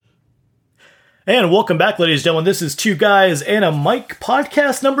And welcome back, ladies and gentlemen. This is Two Guys and a Mic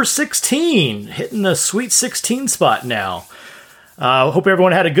podcast number 16, hitting the sweet 16 spot now. Hope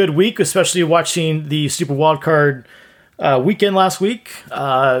everyone had a good week, especially watching the Super Wildcard weekend last week.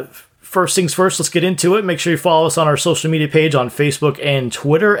 First things first, let's get into it. Make sure you follow us on our social media page on Facebook and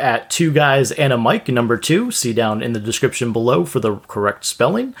Twitter at Two Guys and a Mic, number 2. See down in the description below for the correct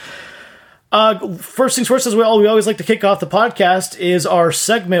spelling. First things first, as we always like to kick off the podcast, is our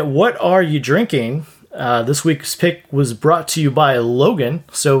segment, What Are You Drinking? This week's pick was brought to you by Logan.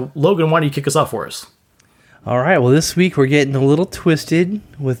 So, Logan, why don't you kick us off for us? All right, well, this week we're getting a little twisted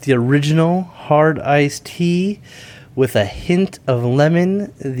with the original hard iced tea with a hint of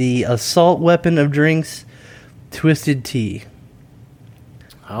lemon, the assault weapon of drinks, Twisted Tea.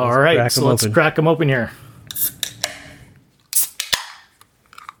 All right, so let's crack them open here.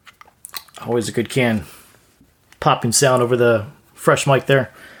 Always a good can. Popping sound over the fresh mic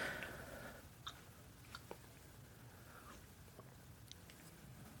there.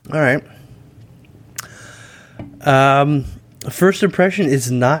 All right. First impression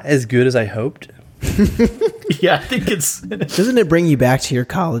is not as good as I hoped. Yeah, I think it's... Doesn't it bring you back to your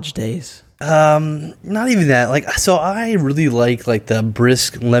college days? Not even that. So I really like the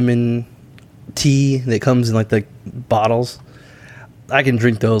brisk lemon tea that comes in the bottles. I can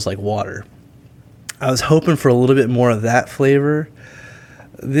drink those like water. I was hoping for a little bit more of that flavor.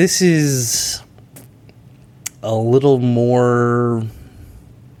 This is a little more...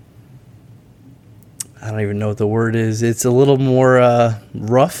 I don't even know what the word is. It's a little more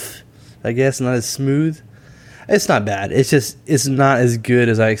rough, I guess, not as smooth. It's not bad. It's not as good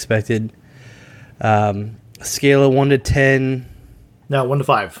as I expected. Scale of 1 to 10. No, 1 to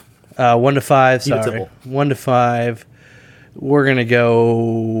 5. 1 to 5, sorry. 1 to 5. We're going to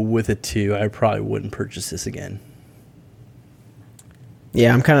go with a 2. I probably wouldn't purchase this again.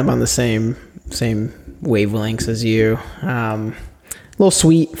 Yeah, I'm kind of on the same wavelengths as you. A little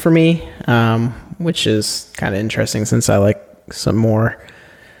sweet for me, which is kind of interesting since I like some more,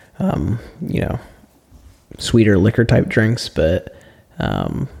 sweeter liquor type drinks. But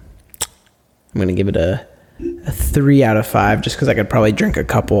I'm going to give it a 3 out of 5 just because I could probably drink a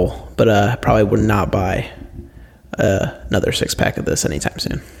couple, but I probably would not buy another 6-pack of this anytime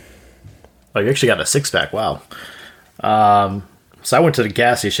soon. Oh, you actually got a 6-pack. Wow. So I went to the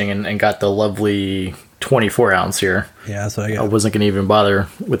gas station and got the lovely 24 ounce here. Yeah, that's what I got. I wasn't going to even bother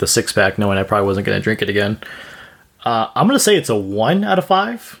with a 6-pack knowing I probably wasn't going to drink it again. I'm going to say it's a 1 out of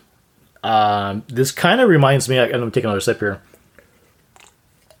 5. This kind of reminds me, I'm going to take another sip here.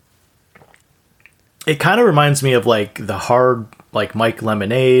 It kind of reminds me of the hard, Mike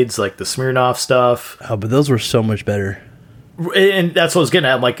lemonades, the Smirnoff stuff. Oh, but those were so much better. And that's what I was getting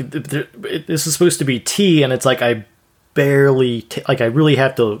at. This is supposed to be tea, and it's I barely, I really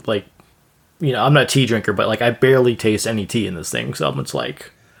have to, I'm not a tea drinker, but I barely taste any tea in this thing. So it's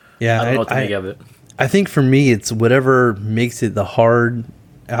yeah, I don't know what to make of it. I think for me, it's whatever makes it the hard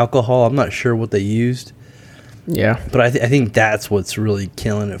alcohol. I'm not sure what they used. Yeah. But I think that's what's really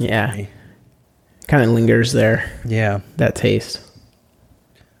killing it for me. Kind of lingers there. Yeah. That taste.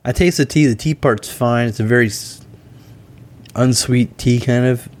 I taste the tea. The tea part's fine. It's a very unsweet tea kind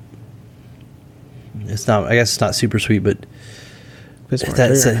of. It's not, I guess it's not super sweet, but it's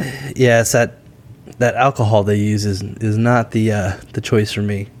that alcohol they use is not the choice for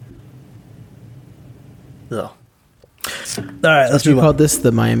me. Ugh. All right, let's move on. You called this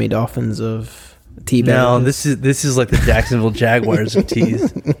the Miami Dolphins of tea beverages? No, this is like the Jacksonville Jaguars of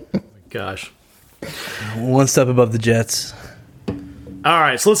teas. Oh my gosh. One step above the Jets. All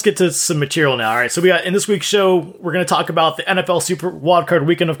right, so let's get to some material now. All right, so we got in this week's show, we're going to talk about the NFL Super Wildcard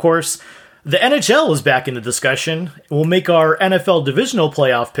Weekend, of course. The NHL is back in the discussion. We'll make our NFL divisional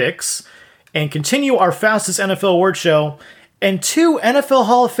playoff picks and continue our fastest NFL award show and 2 NFL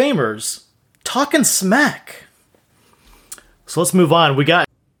Hall of Famers talking smack. So let's move on.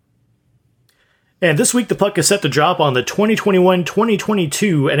 And this week, the puck is set to drop on the 2021-2022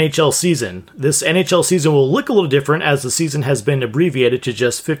 NHL season. This NHL season will look a little different as the season has been abbreviated to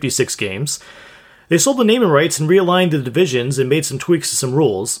just 56 games. They sold the naming rights and realigned the divisions and made some tweaks to some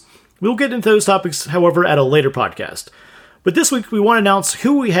rules. We'll get into those topics, however, at a later podcast. But this week, we want to announce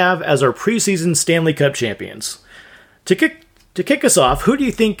who we have as our preseason Stanley Cup champions. To kick us off, who do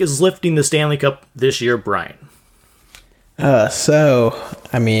you think is lifting the Stanley Cup this year, Brian? I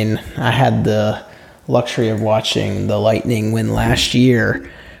had the luxury of watching the Lightning win last year.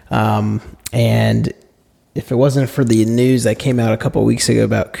 And if it wasn't for the news that came out a couple weeks ago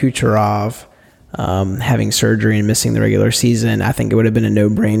about Kucherov having surgery and missing the regular season, I think it would have been a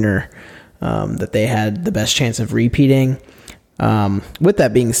no-brainer that they had the best chance of repeating. With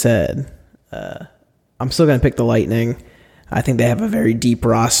that being said, I'm still going to pick the Lightning. I think they have a very deep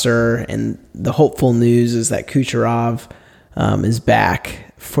roster, and the hopeful news is that Kucherov is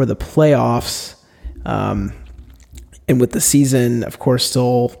back for the playoffs. And with the season, of course,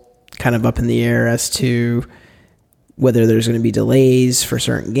 still kind of up in the air as to whether there's going to be delays for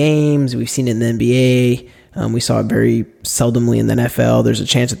certain games. We've seen it in the NBA. We saw it very seldomly in the NFL. There's a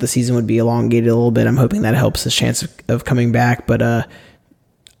chance that the season would be elongated a little bit. I'm hoping that helps his chance of coming back. But I'm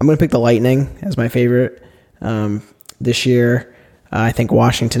going to pick the Lightning as my favorite this year. I think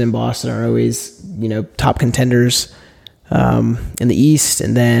Washington and Boston are always, top contenders in the East.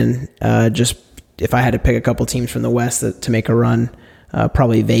 And then just if I had to pick a couple teams from the West to make a run,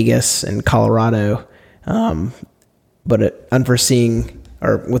 probably Vegas and Colorado. But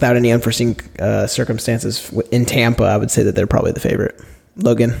without any unforeseen circumstances in Tampa, I would say that they're probably the favorite.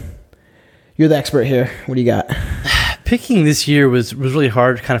 Logan, you're the expert here. What do you got? Picking this year was really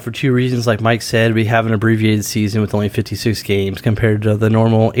hard kind of for two reasons. Like Mike said, we have an abbreviated season with only 56 games compared to the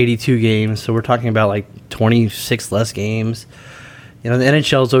normal 82 games. So we're talking about like 26 less games. The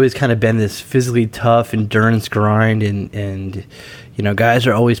NHL has always kind of been this physically tough endurance grind, and guys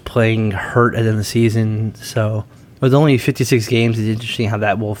are always playing hurt at the end of the season. So with only 56 games, it's interesting how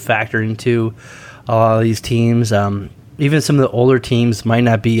that will factor into a lot of these teams. Even some of the older teams might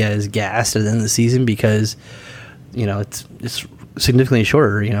not be as gassed at the end of the season because it's significantly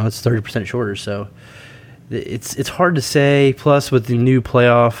shorter. It's 30% shorter. So it's hard to say. Plus, with the new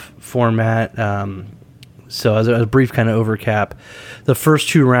playoff format, so as a brief kind of overcap, the first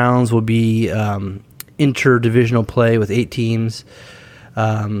two rounds will be interdivisional play with 8 teams.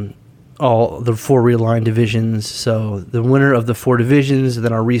 All the 4 realigned divisions. So the winner of the 4 divisions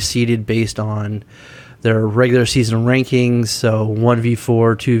then are reseeded based on their regular season rankings. So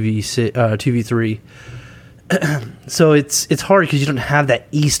 1v4, 2v3. So it's hard because you don't have that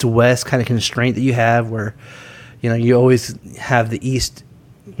East-West kind of constraint that you have where, you always have the East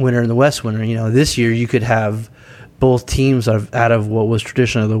winner and the West winner. This year you could have both teams out of what was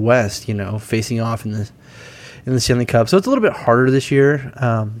traditionally the West, facing off in the Stanley Cup. So it's a little bit harder this year.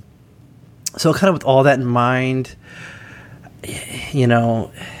 So kind of with all that in mind, I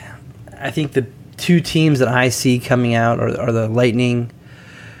think the two teams that I see coming out are the Lightning,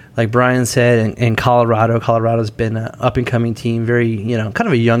 like Brian said, and Colorado. Colorado's been an up-and-coming team, very, kind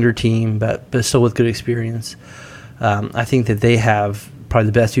of a younger team, but still with good experience. I think that they have probably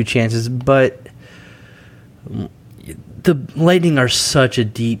the best 2 chances, but the Lightning are such a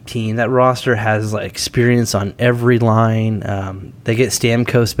deep team. That roster has experience on every line. They get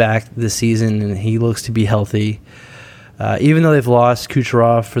Stamkos back this season, and he looks to be healthy. Even though they've lost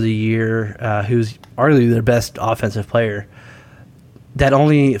Kucherov for the year, who's arguably their best offensive player, that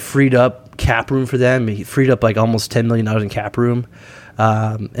only freed up cap room for them. He freed up almost $10 million in cap room.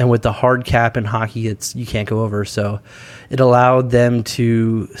 And with the hard cap in hockey, you can't go over. So it allowed them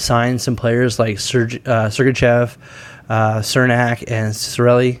to sign some players like Sergachev, Cernak, and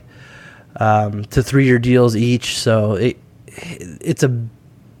Cirelli to 3-year deals each. So it's a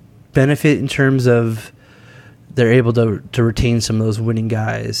benefit in terms of they're able to retain some of those winning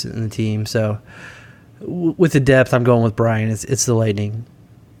guys in the team. So with the depth, I'm going with Brian. It's the Lightning.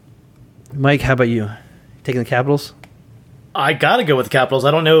 Mike, how about you? Taking the Capitals? I got to go with the Capitals.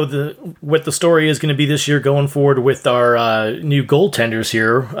 I don't know what the story is going to be this year going forward with our new goaltenders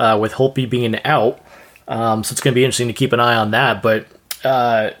here, with Holtby being out. So it's going to be interesting to keep an eye on that. But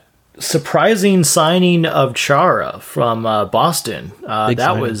surprising signing of Chara from Boston.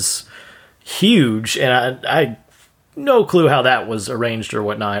 That was huge, and I no clue how that was arranged or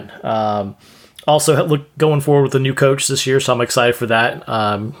whatnot. Also, going forward with a new coach this year, so I'm excited for that.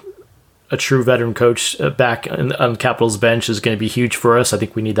 A true veteran coach back on Capitals bench is going to be huge for us. I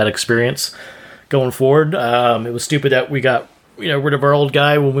think we need that experience going forward. It was stupid that we got rid of our old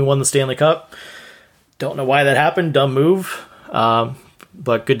guy when we won the Stanley Cup. Don't know why that happened. Dumb move.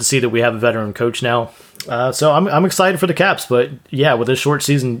 But good to see that we have a veteran coach now. So I'm excited for the Caps. But yeah, with this short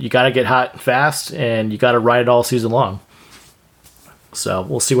season, you got to get hot fast, and you got to ride it all season long. So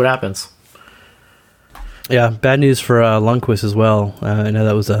we'll see what happens. Yeah, bad news for Lundqvist as well. I know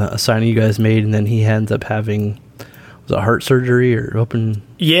that was a signing you guys made, and then he ends up having, was it heart surgery or open?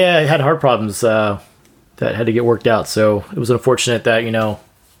 Yeah, he had heart problems that had to get worked out. So it was unfortunate that,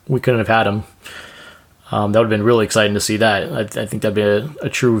 we couldn't have had him. That would have been really exciting to see that. I think that'd be a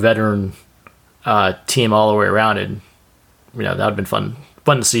true veteran team all the way around. And, that would have been fun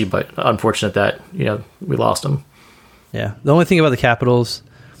to see, but unfortunate that, we lost him. Yeah. The only thing about the Capitals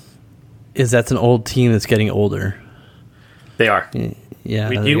is that's an old team that's getting older. They are. Yeah.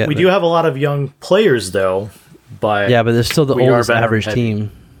 We do have a lot of young players, though. But they're still the oldest average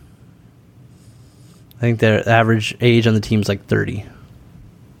team. think their average age on the team is like 30,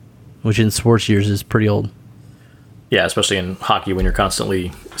 which in sports years is pretty old. Yeah, especially in hockey when you're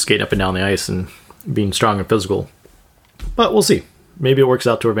constantly skating up and down the ice and being strong and physical. But we'll see. Maybe it works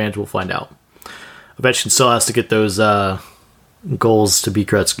out to our advantage. We'll find out. Ovechkin still has to get those goals to beat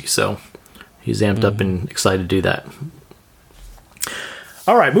Gretzky, so he's amped up and excited to do that.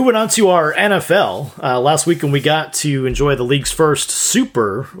 All right, moving on to our NFL. Last weekend we got to enjoy the league's first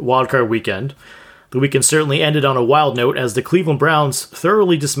super wildcard weekend. The weekend certainly ended on a wild note as the Cleveland Browns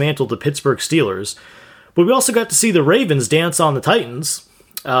thoroughly dismantled the Pittsburgh Steelers. But we also got to see the Ravens dance on the Titans.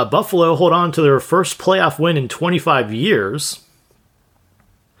 Buffalo hold on to their first playoff win in 25 years.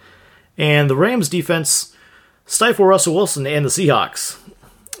 And the Rams defense stifle Russell Wilson and the Seahawks.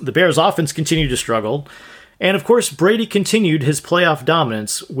 The Bears offense continued to struggle. And of course, Brady continued his playoff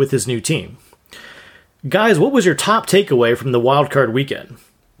dominance with his new team. Guys, what was your top takeaway from the wildcard weekend?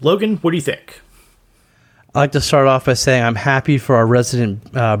 Logan, what do you think? I'd like to start off by saying I'm happy for our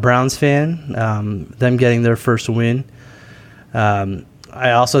resident Browns fan, them getting their first win.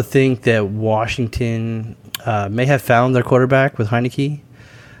 I also think that Washington may have found their quarterback with Heineke.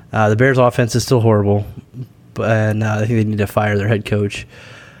 The Bears' offense is still horrible, and I think they need to fire their head coach.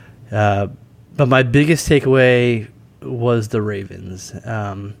 But my biggest takeaway was the Ravens.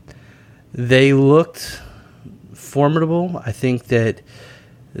 They looked formidable. I think that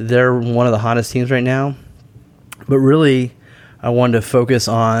they're one of the hottest teams right now. But really, I wanted to focus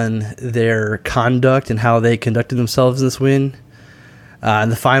on their conduct and how they conducted themselves in this win. In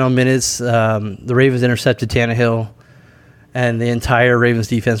the final minutes, the Ravens intercepted Tannehill, and the entire Ravens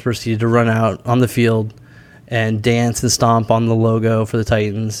defense proceeded to run out on the field and dance and stomp on the logo for the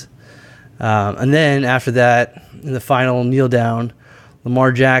Titans. And then after that, in the final kneel down,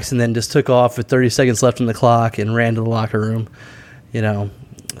 Lamar Jackson then just took off with 30 seconds left on the clock and ran to the locker room.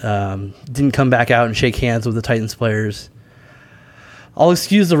 Didn't come back out and shake hands with the Titans players. I'll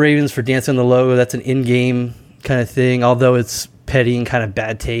excuse the Ravens for dancing on the logo. That's an in-game kind of thing, although it's petty and kind of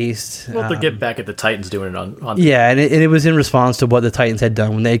bad taste. Well, to get back at the Titans doing it on yeah, and it was in response to what the Titans had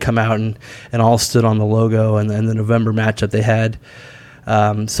done when they come out and all stood on the logo and the November matchup they had.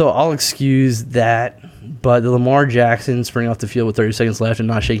 So I'll excuse that, but the Lamar Jackson sprinting off the field with 30 seconds left and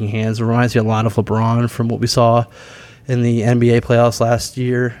not shaking hands reminds me a lot of LeBron from what we saw in the NBA playoffs last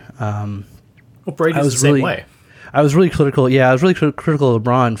year. Well, Brady's the same way. I was really critical. Yeah, I was really critical of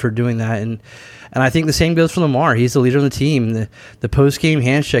LeBron for doing that, and I think the same goes for Lamar. He's the leader of the team. The post-game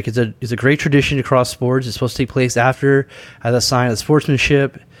handshake is a great tradition across sports. It's supposed to take place after as a sign of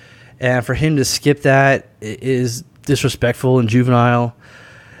sportsmanship, and for him to skip that is disrespectful and juvenile.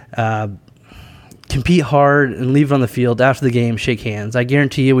 Compete hard and leave it on the field after the game. Shake hands. I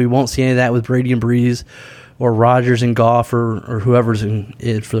guarantee you, we won't see any of that with Brady and Breeze, or Rodgers and Goff, or whoever's in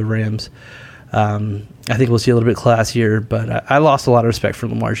it for the Rams. I think we'll see a little bit classier, but I lost a lot of respect for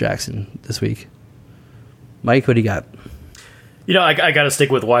Lamar Jackson this week. Mike, what do you got? I got to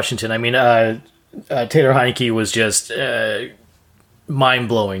stick with Washington. I mean, Taylor Heineke was just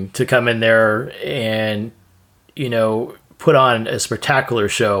mind-blowing to come in there and, put on a spectacular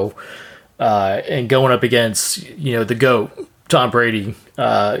show and going up against, the GOAT, Tom Brady,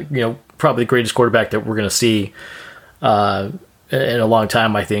 probably the greatest quarterback that we're going to see in a long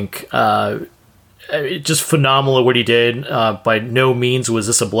time, I think. Just phenomenal what he did. By no means was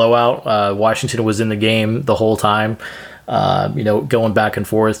this a blowout. Washington was in the game the whole time, going back and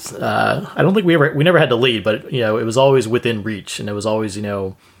forth. I don't think we never had to lead, but it was always within reach, and it was always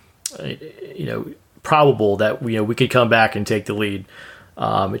probable that we could come back and take the lead.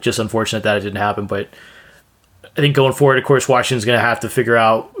 It's just unfortunate that it didn't happen, but I think going forward, of course, Washington's going to have to figure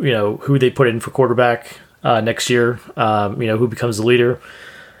out who they put in for quarterback next year. Who becomes the leader.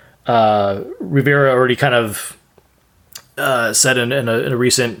 Rivera already kind of said in a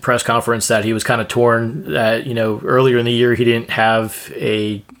recent press conference that he was kind of torn that, earlier in the year he didn't have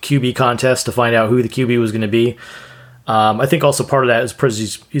a QB contest to find out who the QB was going to be. I think also part of that is because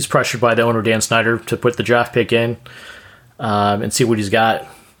he's pressured by the owner, Dan Snyder, to put the draft pick in and see what he's got.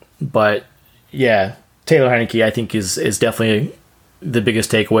 But, yeah, Taylor Heineke, I think, is definitely the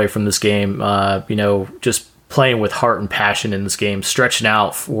biggest takeaway from this game. Just playing with heart and passion in this game, stretching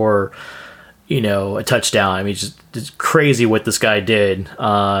out for, a touchdown. I mean, it's crazy what this guy did,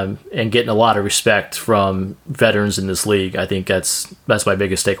 and getting a lot of respect from veterans in this league. I think that's my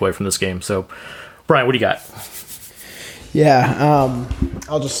biggest takeaway from this game. So, Brian, what do you got? Yeah,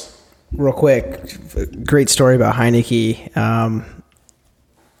 I'll just real quick. Great story about Heineke.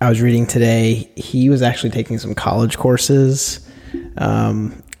 I was reading today. He was actually taking some college courses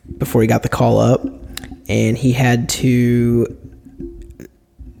before he got the call up. And he had to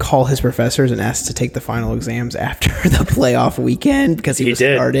call his professors and ask to take the final exams after the playoff weekend because he was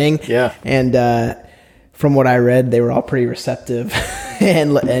starting. Yeah. And from what I read, they were all pretty receptive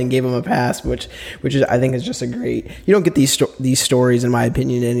and gave him a pass, which is, I think, is just a great. You don't get these stories, in my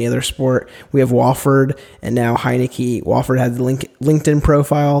opinion, in any other sport. We have Wofford and now Heineke. Wofford had the LinkedIn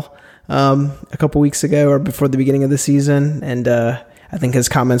profile a couple weeks ago or before the beginning of the season, and I think his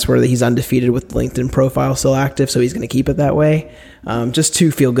comments were that he's undefeated with the LinkedIn profile still active, so he's going to keep it that way. Just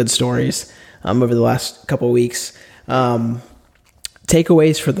two feel-good stories over the last couple of weeks.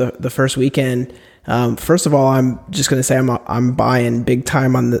 Takeaways for the first weekend. First of all, I'm just going to say I'm buying big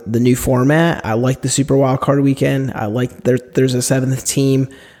time on the new format. I like the Super Wildcard Weekend. I like there's a 7th team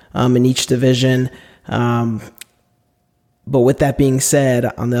in each division. But with that being said,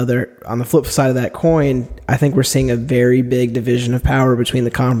 on the flip side of that coin, I think we're seeing a very big division of power between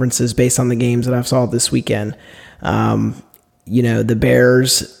the conferences based on the games that I've saw this weekend. The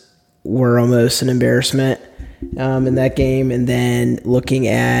Bears were almost an embarrassment in that game, and then looking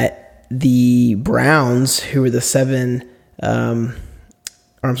at the Browns, who were the 6th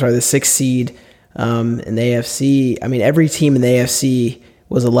seed in the AFC. I mean, every team in the AFC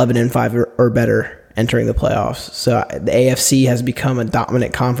was 11-5 or better entering the playoffs. So the AFC has become a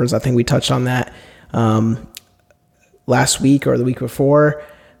dominant conference. I think we touched on that last week or the week before.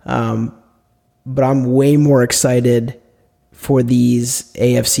 But I'm way more excited for these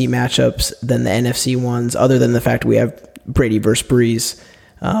AFC matchups than the NFC ones, other than the fact we have Brady versus Breeze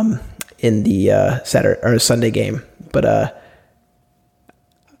in the Saturday or Sunday game. But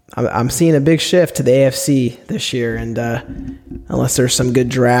I'm seeing a big shift to the AFC this year, and unless there's some good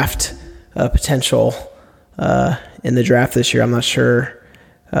draft potential in the draft this year, I'm not sure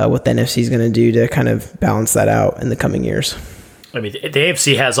what the NFC is going to do to kind of balance that out in the coming years. I mean, the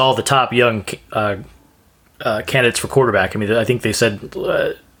AFC has all the top young candidates for quarterback. I mean, I think they said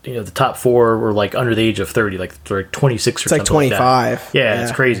the top 4 were like under the age of 30, like 26 or something. It's like 25. Like that. Yeah,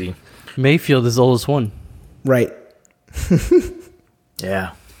 it's crazy. Mayfield is the oldest one. Right.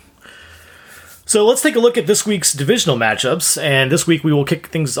 Yeah. So let's take a look at this week's divisional matchups, and this week we will kick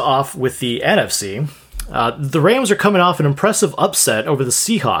things off with the NFC. The Rams are coming off an impressive upset over the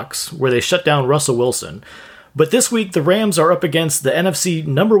Seahawks, where they shut down Russell Wilson. But this week, the Rams are up against the NFC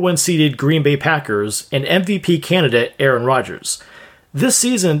number 1 seeded Green Bay Packers and MVP candidate Aaron Rodgers. This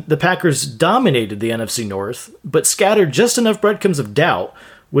season, the Packers dominated the NFC North, but scattered just enough breadcrumbs of doubt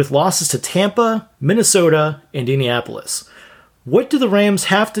with losses to Tampa, Minnesota, and Indianapolis. What do the Rams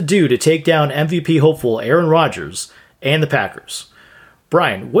have to do to take down MVP hopeful Aaron Rodgers and the Packers?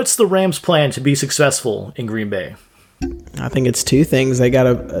 Brian, what's the Rams' plan to be successful in Green Bay? I think it's two things. They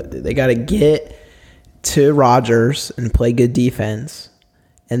gotta get to Rodgers and play good defense,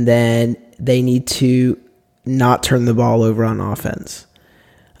 and then they need to not turn the ball over on offense.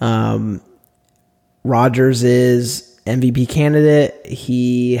 Rodgers is MVP candidate.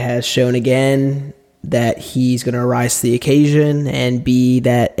 He has shown again that he's going to rise to the occasion and be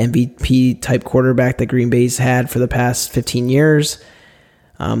that MVP type quarterback that Green Bay's had for the past 15 years.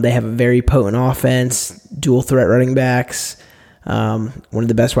 They have a very potent offense, dual threat running backs, one of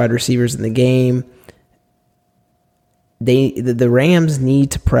the best wide receivers in the game. The Rams need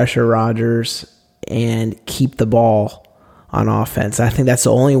to pressure Rodgers and keep the ball on offense. I think that's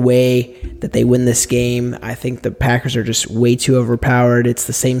the only way that they win this game. I think the Packers are just way too overpowered. It's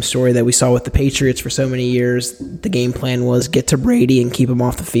the same story that we saw with the Patriots for so many years. The game plan was get to Brady and keep him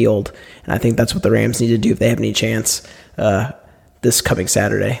off the field. And I think that's what the Rams need to do if they have any chance this coming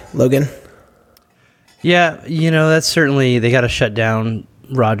Saturday. Logan? Yeah, that's certainly, they got to shut down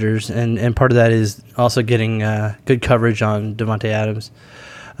Rodgers, and part of that is also getting good coverage on Davante Adams.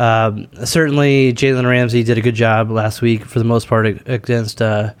 Certainly, Jalen Ramsey did a good job last week for the most part against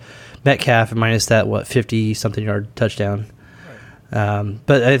Metcalf, minus that 50-something yard touchdown.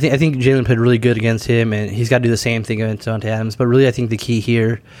 But I think Jalen played really good against him, and he's got to do the same thing against Davante Adams. But really, I think the key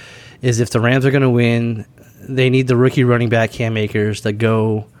here is if the Rams are going to win, they need the rookie running back Cam Akers to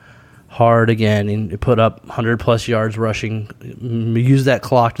go hard again and put up 100-plus yards rushing, use that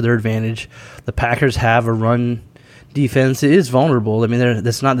clock to their advantage. The Packers have a run defense. It is vulnerable. I mean,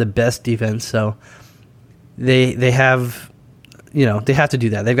 that's not the best defense, so they have, they have to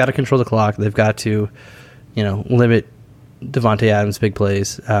do that. They've got to control the clock. They've got to, limit Davante Adams' big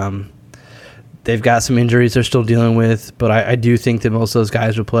plays. They've got some injuries they're still dealing with, but I do think that most of those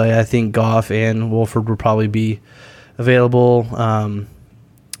guys will play. I think Goff and Wolford will probably be available.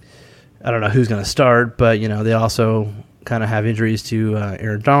 I don't know who's going to start, but they also kind of have injuries to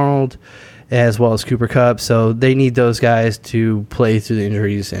Aaron Donald as well as Cooper Kupp, so they need those guys to play through the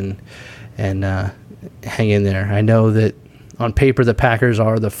injuries and hang in there. I know that on paper, the Packers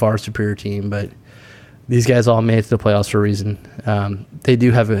are the far superior team, but these guys all made it to the playoffs for a reason.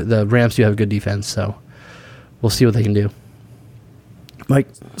 The Rams do have a good defense, so we'll see what they can do. Mike?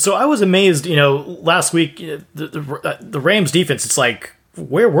 So I was amazed, last week, the Rams defense, it's like,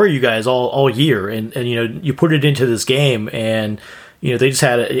 where were you guys all year? And you put it into this game, and, they just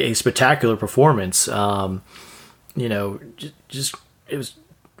had a spectacular performance. It was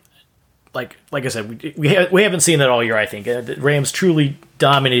like I said, we haven't seen that all year, I think. The Rams truly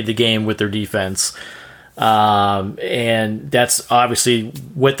dominated the game with their defense. And that's obviously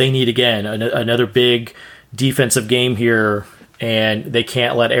what they need again, another big defensive game here, and they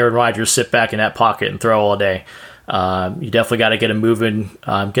can't let Aaron Rodgers sit back in that pocket and throw all day. You definitely got to get him moving,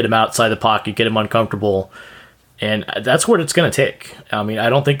 get him outside the pocket, get him uncomfortable, and that's what it's going to take. I mean, I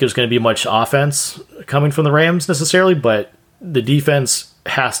don't think there's going to be much offense coming from the Rams necessarily, but the defense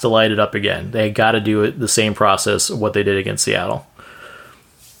has to light it up again. They got to do it the same process of what they did against Seattle.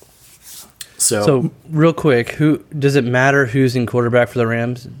 So real quick, who does it matter who's in quarterback for the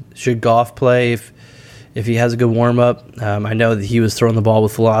Rams? Should Goff play if he has a good warm up? I know that he was throwing the ball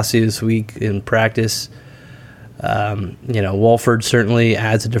with velocity this week in practice. Wolford certainly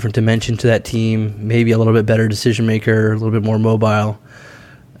adds a different dimension to that team. Maybe a little bit better decision maker, a little bit more mobile.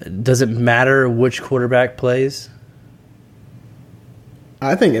 Does it matter which quarterback plays?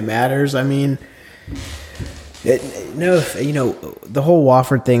 I think it matters. I mean, the whole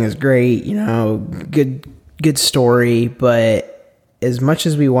Wofford thing is great. Good story. But as much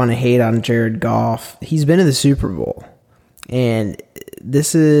as we want to hate on Jared Goff, he's been in the Super Bowl, and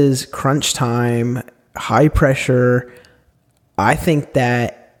this is crunch time, high pressure. I think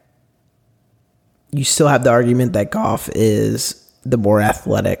that you still have the argument that Goff is the more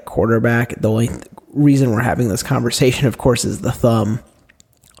athletic quarterback. The only reason we're having this conversation, of course, is the thumb.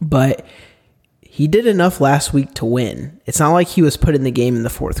 But he did enough last week to win. It's not like he was put in the game in the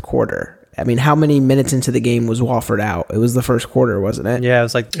fourth quarter. I mean, how many minutes into the game was Wolford out? It was the first quarter, wasn't it? Yeah,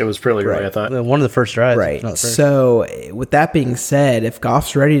 it was pretty early, I thought. One of the first drives. Right. So with that being said, if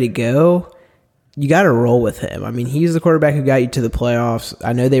Goff's ready to go, you got to roll with him. I mean, he's the quarterback who got you to the playoffs.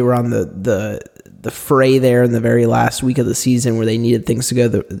 I know they were on the fray there in the very last week of the season where they needed things to go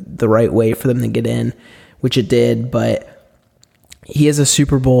the right way for them to get in, which it did. But he is a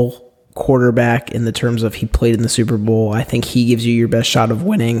Super Bowl quarterback in the terms of he played in the Super Bowl. I think he gives you your best shot of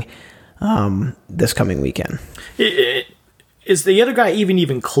winning this coming weekend. Is the other guy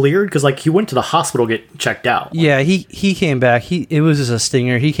even cleared? Because he went to the hospital to get checked out. Yeah, he came back. It was just a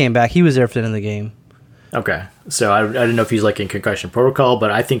stinger. He came back. He was there for the end of the game. Okay, so I didn't know if he's in concussion protocol,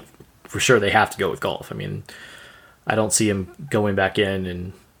 but I think for sure they have to go with Goff. I mean, I don't see him going back in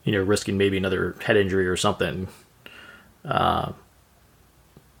and risking maybe another head injury or something. That's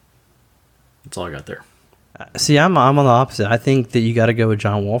all I got there. See, I'm on the opposite. I think that you got to go with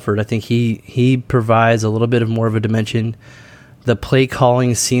John Wolford. I think he provides a little bit of more of a dimension. The play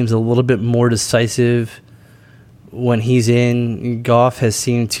calling seems a little bit more decisive when he's in. Goff has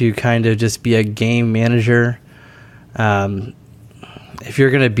seemed to kind of just be a game manager. If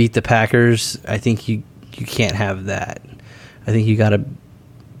you're going to beat the Packers, I think you can't have that. I think you got to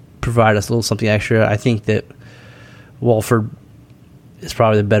provide us a little something extra. I think that Wolford is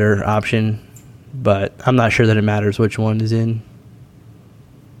probably the better option, but I'm not sure that it matters which one is in.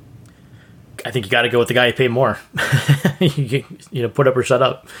 I think you got to go with the guy you pay more. Put up or shut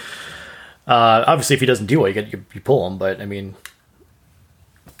up. Obviously, if he doesn't do it, you pull him. But I mean,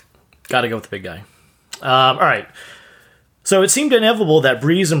 got to go with the big guy. All right. So it seemed inevitable that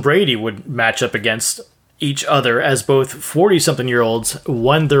Breeze and Brady would match up against each other as both 40-something-year-olds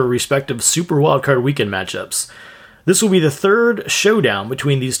won their respective Super Wildcard Weekend matchups. This will be the third showdown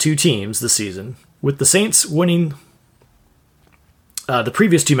between these two teams this season, with the Saints winning the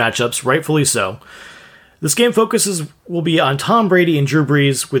previous two matchups, rightfully so. This game will be on Tom Brady and Drew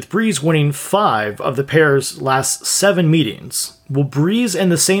Brees, with Brees winning 5 of the pair's last 7 meetings. Will Brees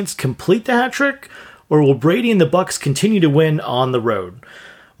and the Saints complete the hat trick, or will Brady and the Bucs continue to win on the road?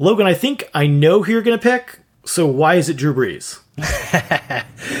 Logan, I think I know who you're going to pick, so why is it Drew Brees?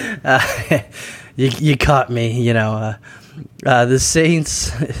 You caught me, the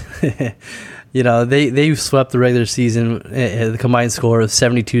Saints, they swept the regular season, the combined score of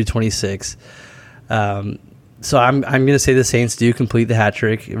 72-26. So I'm going to say the Saints do complete the hat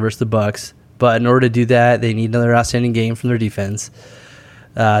trick versus the Bucs, but in order to do that, they need another outstanding game from their defense.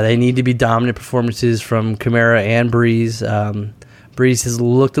 They need to be dominant performances from Kamara and Breeze. Breeze has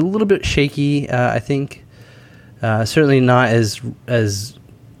looked a little bit shaky, I think. Certainly not as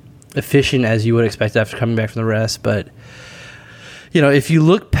efficient as you would expect after coming back from the rest, but if you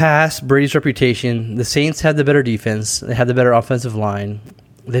look past Brady's reputation, the Saints have the better defense. They have the better offensive line.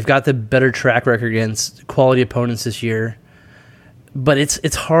 They've got the better track record against quality opponents this year. But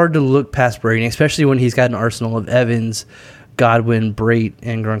it's hard to look past Brady, especially when he's got an arsenal of Evans, Godwin, Brate,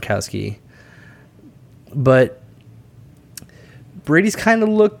 and Gronkowski. But Brady's kind of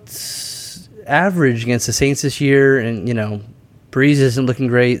looked average against the Saints this year, and, Breeze isn't looking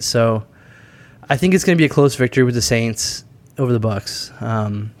great, so I think it's going to be a close victory with the Saints over the Bucs.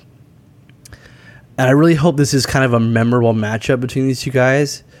 And I really hope this is kind of a memorable matchup between these two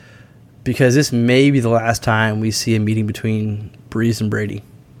guys, because this may be the last time we see a meeting between Breeze and Brady.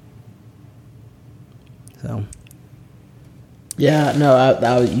 So, yeah,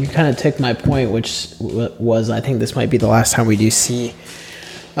 no, you kind of took my point, which was I think this might be the last time we do see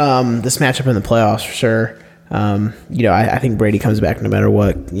this matchup in the playoffs for sure. I think Brady comes back no matter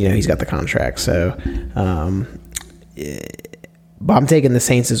what. He's got the contract, so. But I'm taking the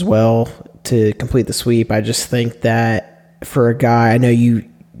Saints as well to complete the sweep. I just think that for a guy, I know you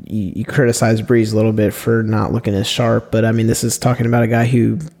criticize Breeze a little bit for not looking as sharp, but I mean, this is talking about a guy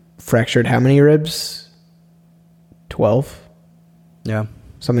who fractured how many ribs? 12? Yeah.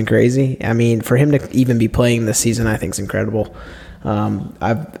 Something crazy. I mean, for him to even be playing this season, I think is incredible.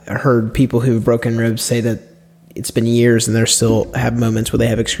 I've heard people who've broken ribs say that it's been years and they still have moments where they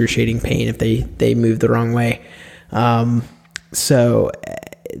have excruciating pain if they move the wrong way. So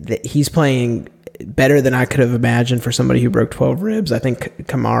he's playing better than I could have imagined for somebody who broke 12 ribs. I think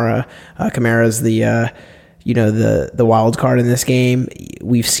Kamara's the wild card in this game.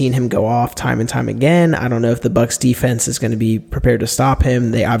 We've seen him go off time and time again. I don't know if the Bucs defense is going to be prepared to stop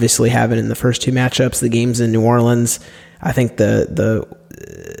him. They obviously haven't in the first two matchups. The game's in New Orleans. I think the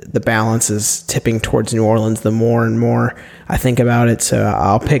balance is tipping towards New Orleans the more and more I think about it. So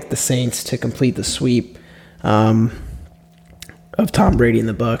I'll pick the Saints to complete the sweep of Tom Brady and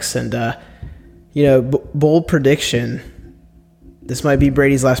the Bucs. And bold prediction: this might be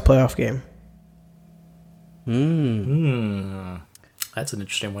Brady's last playoff game. That's an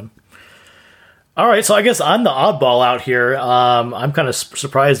interesting one. All right, so I guess I'm the oddball out here. I'm kind of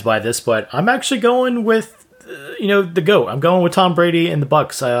surprised by this, but I'm actually going with the GOAT. I'm going with Tom Brady and the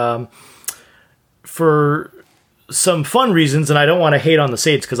Bucs for some fun reasons, and I don't want to hate on the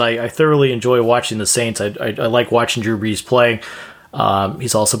Saints because I thoroughly enjoy watching the Saints. I like watching Drew Brees play.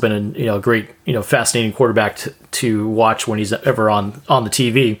 He's also been a great, fascinating quarterback to watch when he's ever on the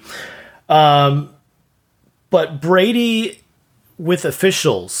TV. But Brady with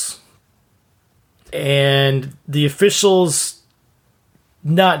officials, and the officials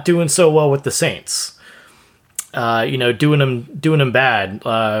not doing so well with the Saints. Doing them bad.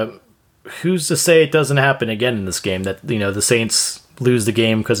 Who's to say it doesn't happen again in this game? That the Saints lose the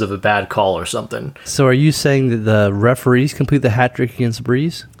game because of a bad call or something. So, are you saying that the referees complete the hat trick against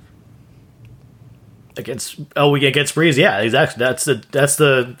Breeze? Against Breeze, yeah, exactly. That's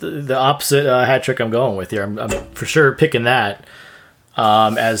the opposite hat trick I'm going with here. I'm for sure picking that.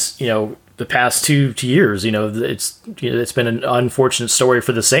 As the past 2 years, it's been an unfortunate story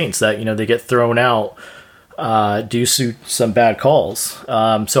for the Saints that they get thrown out due to some bad calls.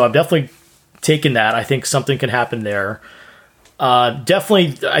 So I'm definitely taking that. I think something can happen there.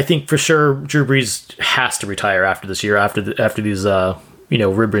 Definitely, I think for sure Drew Brees has to retire after this year, after these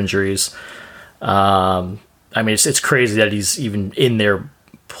rib injuries. It's crazy that he's even in there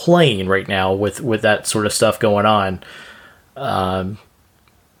playing right now with that sort of stuff going on.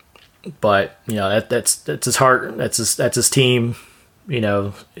 But that's his heart. That's his team.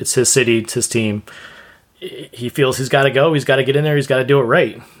 It's his city. It's his team. He feels he's got to go. He's got to get in there. He's got to do it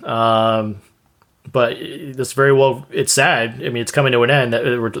right. But this very well, it's sad. I mean, it's coming to an end that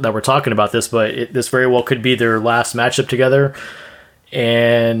we're talking about this, but this very well could be their last matchup together.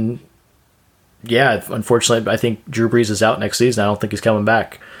 And yeah, unfortunately, I think Drew Brees is out next season. I don't think he's coming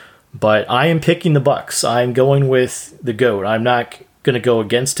back. But I am picking the Bucs. I'm going with the GOAT. I'm not going to go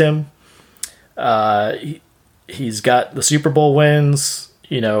against him. He's got the Super Bowl wins.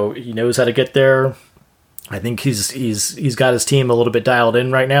 He knows how to get there. I think he's got his team a little bit dialed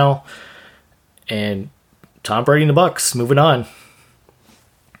in right now. And Tom Brady and the Bucs, moving on.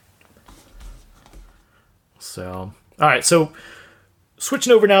 So, all right. So,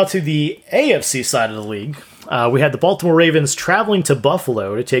 switching over now to the AFC side of the league, we had the Baltimore Ravens traveling to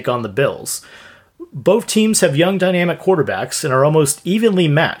Buffalo to take on the Bills. Both teams have young, dynamic quarterbacks and are almost evenly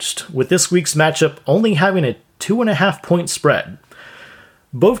matched, with this week's matchup only having a 2.5-point spread.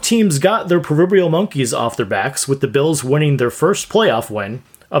 Both teams got their proverbial monkeys off their backs, with the Bills winning their first playoff win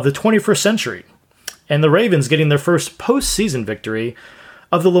of the 21st century, and the Ravens getting their first postseason victory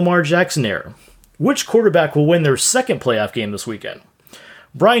of the Lamar Jackson era. which quarterback will win their second playoff game this weekend.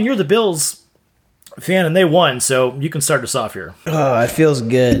 Brian, you're the Bills fan, and they won, so you can start us off here. Oh, it feels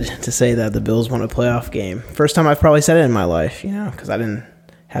good to say that the Bills won a playoff game. First time I've probably said it in my life, because I didn't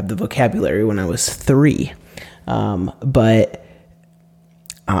have the vocabulary when I was 3. But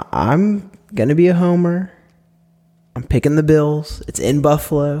I'm going to be a homer. I'm picking the Bills. It's in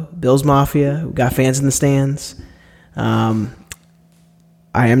Buffalo. Bills Mafia. We've got fans in the stands.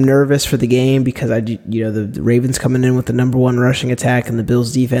 I am nervous for the game because the Ravens coming in with the number 1 rushing attack, and the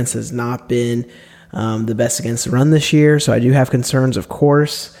Bills defense has not been the best against the run this year. So I do have concerns, of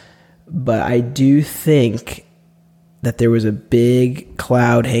course, but I do think that there was a big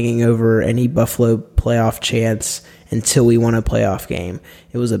cloud hanging over any Buffalo playoff chance until we won a playoff game.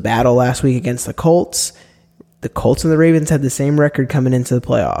 It was a battle last week against the Colts. The Colts and the Ravens had the same record coming into the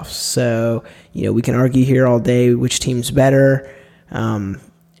playoffs. So, we can argue here all day which team's better. The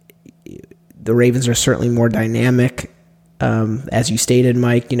Ravens are certainly more dynamic, as you stated,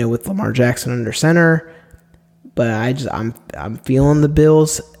 Mike, with Lamar Jackson under center. But I'm feeling the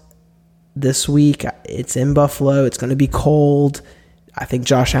Bills this week. It's in Buffalo. It's going to be cold. I think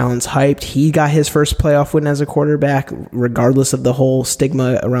Josh Allen's hyped. He got his first playoff win as a quarterback, regardless of the whole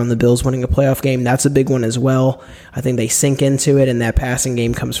stigma around the Bills winning a playoff game. That's a big one as well. I think they sink into it, and that passing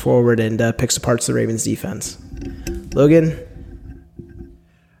game comes forward and picks apart the Ravens defense. Logan?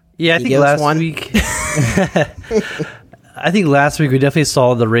 Yeah, I think last week we definitely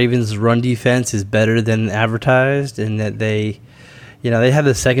saw the Ravens' run defense is better than advertised, and that they have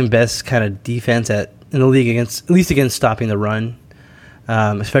the second best kind of defense in the league against stopping the run,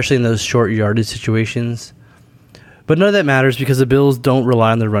 especially in those short yardage situations. But none of that matters because the Bills don't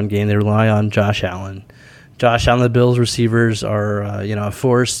rely on the run game; they rely on Josh Allen. The Bills' receivers are a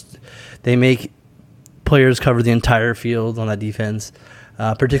force. They make players cover the entire field on that defense.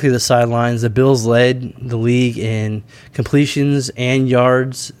 Particularly the sidelines. The Bills led the league in completions and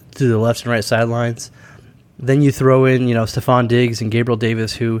yards to the left and right sidelines. Then you throw in, Stephon Diggs and Gabriel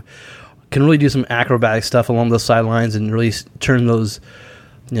Davis, who can really do some acrobatic stuff along those sidelines and really turn those,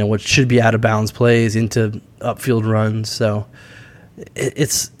 what should be out of bounds plays into upfield runs. So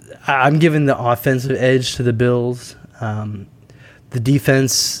I'm giving the offensive edge to the Bills. The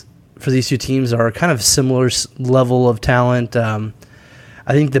defense for these two teams are kind of similar level of talent.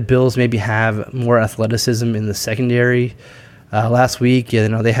 I think the Bills maybe have more athleticism in the secondary. Last week,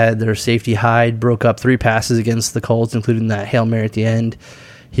 they had their safety Hyde broke up 3 passes against the Colts, including that Hail Mary at the end.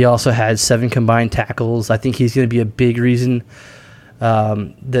 He also had 7 combined tackles. I think he's going to be a big reason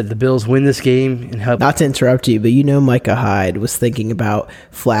that the Bills win this game and help. Not to interrupt you, but Micah Hyde was thinking about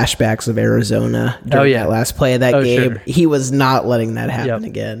flashbacks of Arizona during that last play of that game. Sure. He was not letting that happen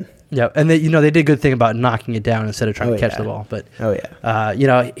again. Yeah, and they did a good thing about knocking it down instead of trying to catch the ball. But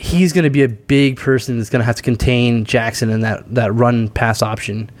he's going to be a big person that's going to have to contain Jackson in that run pass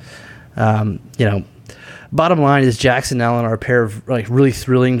option. Bottom line is Jackson and Allen are a pair of really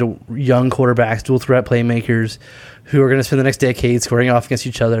thrilling young quarterbacks, dual threat playmakers who are going to spend the next decade scoring off against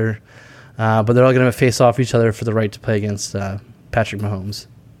each other. But they're all going to face off each other for the right to play against Patrick Mahomes.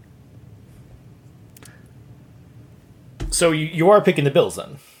 So you are picking the Bills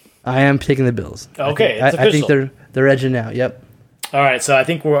then? I am picking the Bills. Okay, I think they're edging out. Yep. All right, so I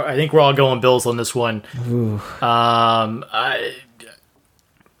think we're all going Bills on this one.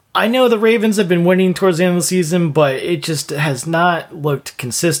 I know the Ravens have been winning towards the end of the season, but it just has not looked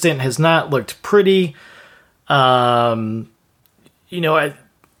consistent. Has not looked pretty. I don't know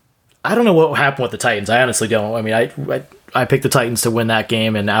what happened with the Titans. I honestly don't. I mean, I picked the Titans to win that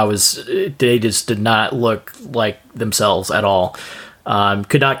game, and they just did not look like themselves at all.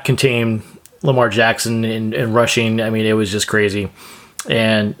 Could not contain Lamar Jackson in rushing. I mean, it was just crazy.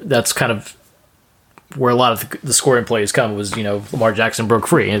 And that's kind of where a lot of the scoring plays come was, Lamar Jackson broke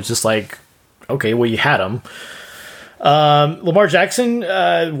free. And it's just like, okay, well, you had him. Lamar Jackson,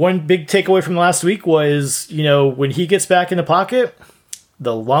 one big takeaway from last week was, when he gets back in the pocket,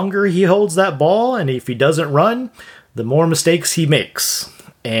 the longer he holds that ball, and if he doesn't run, the more mistakes he makes.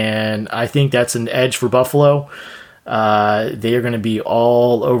 And I think that's an edge for Buffalo. They are going to be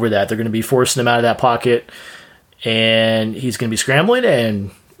all over that. They're going to be forcing him out of that pocket, and he's going to be scrambling,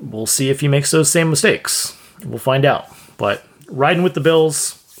 and we'll see if he makes those same mistakes. We'll find out. But riding with the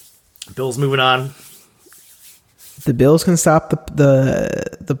Bills. Bills moving on. The Bills can stop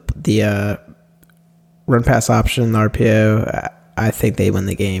the run pass option, the RPO. I think they win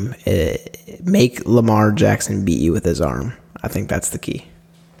the game. Make Lamar Jackson beat you with his arm. I think that's the key.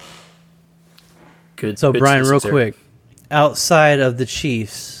 Good. So, good Brian, real quick, outside of the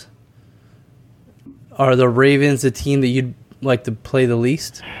Chiefs, are the Ravens the team that you'd like to play the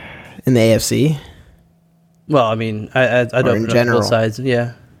least? In the AFC? Well, I mean, I don't in know general. both sides.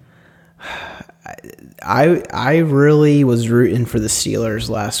 Yeah. I really was rooting for the Steelers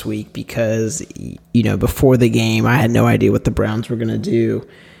last week because, before the game, I had no idea what the Browns were going to do.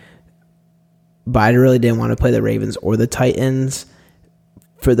 But I really didn't want to play the Ravens or the Titans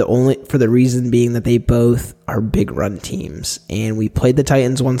for the reason being that they both are big run teams. And we played the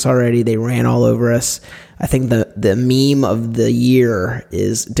Titans once already. They ran all over us. I think the meme of the year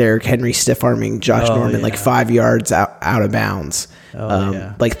is Derrick Henry stiff-arming Josh Norman 5 yards out of bounds.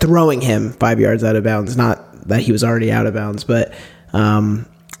 Like throwing him 5 yards out of bounds. Not that he was already out of bounds. But I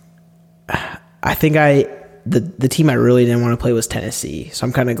think the team I really didn't want to play was Tennessee. So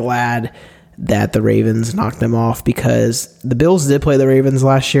I'm kind of glad that the Ravens knocked them off because the Bills did play the Ravens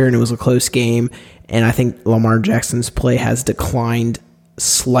last year and it was a close game. And I think Lamar Jackson's play has declined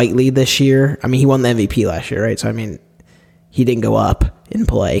slightly this year. I mean, he won the MVP last year, right? So, I mean, he didn't go up in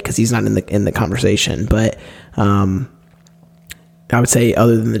play because he's not in the conversation. But I would say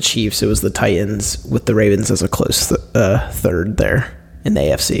other than the Chiefs, it was the Titans with the Ravens as a close third there in the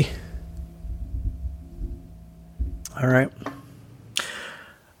AFC.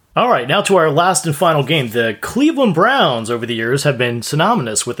 All right, now to our last and final game. The Cleveland Browns over the years have been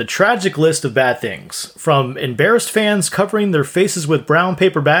synonymous with a tragic list of bad things, from embarrassed fans covering their faces with brown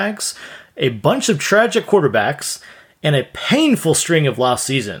paper bags, a bunch of tragic quarterbacks, and a painful string of lost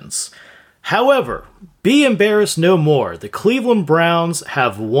seasons. However, be embarrassed no more. The Cleveland Browns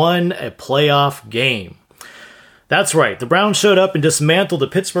have won a playoff game. That's right, the Browns showed up and dismantled the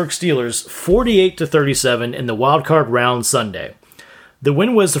Pittsburgh Steelers 48-37 in the wildcard round Sunday. The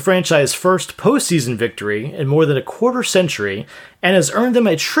win was the franchise's first postseason victory in more than a quarter century and has earned them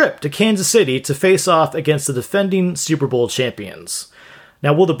a trip to Kansas City to face off against the defending Super Bowl champions.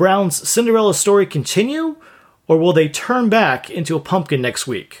 Now, will the Browns' Cinderella story continue, or will they turn back into a pumpkin next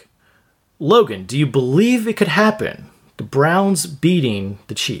week? Logan, do you believe it could happen? The Browns beating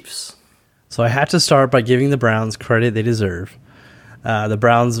the Chiefs. So I have to start by giving the Browns credit they deserve. The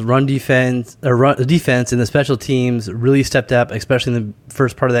Browns' defense and the special teams really stepped up, especially in the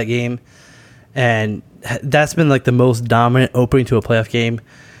first part of that game. And that's been like the most dominant opening to a playoff game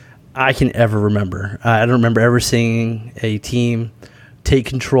I can ever remember. I don't remember ever seeing a team take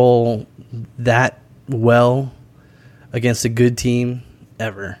control that well against a good team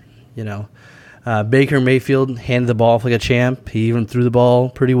ever. Baker Mayfield handed the ball off like a champ. He even threw the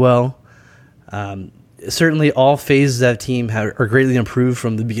ball pretty well. Certainly all phases of that team are greatly improved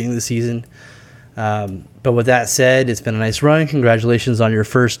from the beginning of the season. But with that said, it's been a nice run. Congratulations on your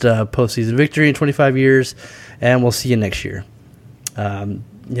first postseason victory in 25 years, and we'll see you next year.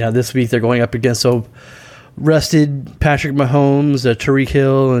 This week they're going up against rested Patrick Mahomes, Tyreek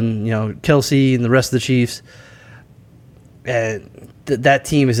Hill, and Kelsey and the rest of the Chiefs. And that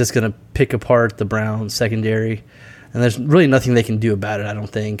team is just going to pick apart the Browns secondary, and there's really nothing they can do about it, I don't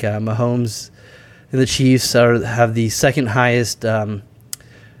think. Mahomes and the Chiefs have the second highest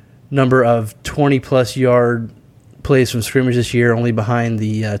number of 20-plus yard plays from scrimmage this year, only behind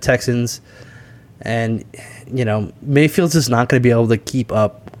the Texans. And, Mayfield's just not going to be able to keep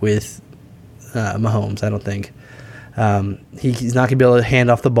up with Mahomes, I don't think. He's not going to be able to hand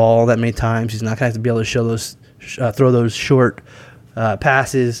off the ball that many times. He's not going to have to be able to throw those short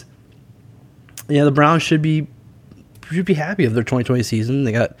passes. The Browns should be happy with their 2020 season.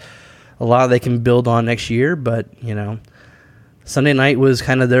 They got a lot they can build on next year, but, Sunday night was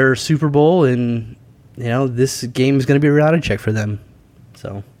kind of their Super Bowl, and, this game is going to be a reality check for them.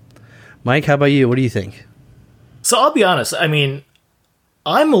 So, Mike, how about you? What do you think? So I'll be honest. I mean,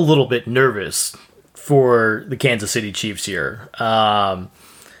 I'm a little bit nervous for the Kansas City Chiefs here. Going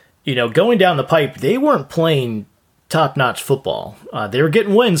down the pipe, they weren't playing top-notch football. They were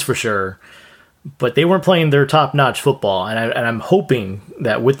getting wins for sure, but they weren't playing their top-notch football. And I'm hoping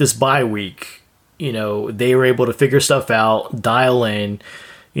that with this bye week, they were able to figure stuff out, dial in.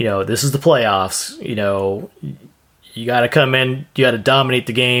 This is the playoffs. You got to come in, you got to dominate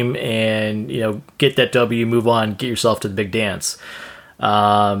the game, and get that W, move on, get yourself to the big dance.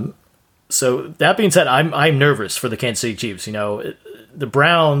 So that being said, I'm nervous for the Kansas City Chiefs. The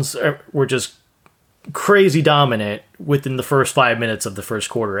Browns were just crazy dominant within the first 5 minutes of the first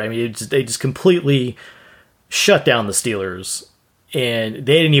quarter. I mean, they just completely shut down the Steelers, and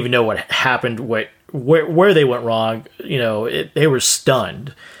they didn't even know what happened, where they went wrong. They were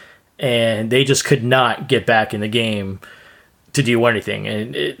stunned, and they just could not get back in the game to do anything.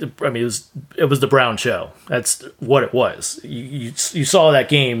 And it was the Brown show. That's what it was. You saw that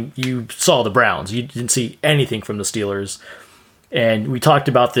game. You saw the Browns. You didn't see anything from the Steelers. And we talked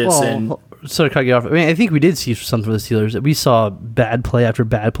about this. Sorry to cut you off. I think we did see something from the Steelers. We saw bad play after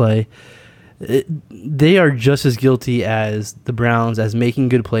bad play. they are just as guilty as the Browns as making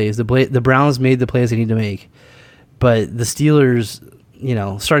good plays. The Browns made the plays they need to make, but the Steelers,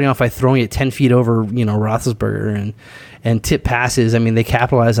 starting off by throwing it 10 feet over, Roethlisberger and tip passes. I mean, they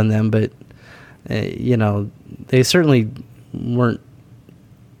capitalized on them, but they certainly weren't.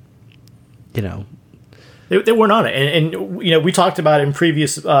 They weren't on it, and we talked about it in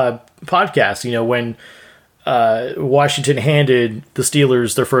previous podcasts. When Washington handed the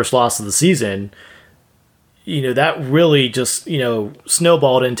Steelers their first loss of the season, that really just,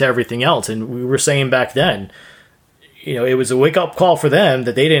 snowballed into everything else. And we were saying back then, it was a wake-up call for them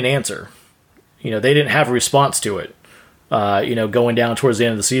that they didn't answer. They didn't have a response to it, going down towards the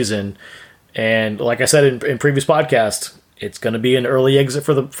end of the season. And like I said in previous podcasts, it's going to be an early exit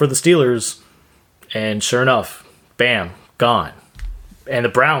for the Steelers. And sure enough, bam, gone. And the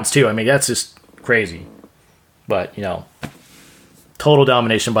Browns, too. I mean, that's just crazy. But, total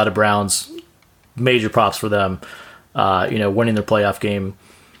domination by the Browns. Major props for them, winning their playoff game.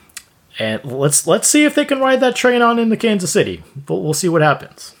 And let's see if they can ride that train on into Kansas City. We'll see what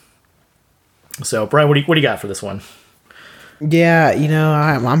happens. So, Brian, what do you got for this one? Yeah,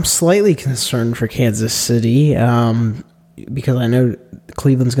 I'm slightly concerned for Kansas City because I know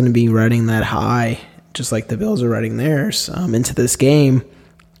Cleveland's going to be riding that high, just like the Bills are riding theirs, into this game.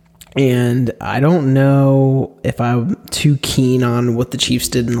 And I don't know if I'm too keen on what the Chiefs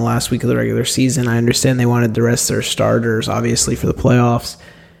did in the last week of the regular season. I understand they wanted to rest their starters, obviously, for the playoffs.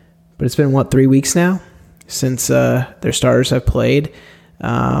 But it's been, 3 weeks now since their starters have played.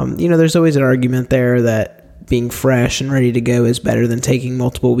 There's always an argument there that being fresh and ready to go is better than taking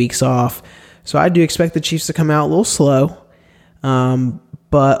multiple weeks off. So I do expect the Chiefs to come out a little slow.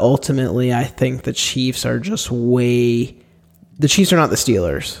 But ultimately, I think the Chiefs are just the Chiefs are not the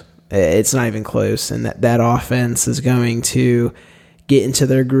Steelers. It's not even close. And that offense is going to get into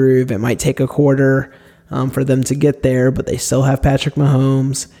their groove. It might take a quarter for them to get there, but they still have Patrick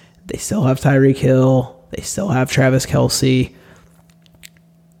Mahomes. They still have Tyreek Hill. They still have Travis Kelce.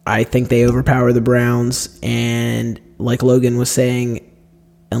 I think they overpower the Browns. And like Logan was saying,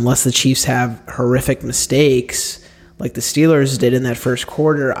 unless the Chiefs have horrific mistakes like the Steelers did in that first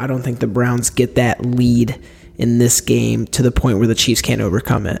quarter, I don't think the Browns get that lead in this game to the point where the Chiefs can't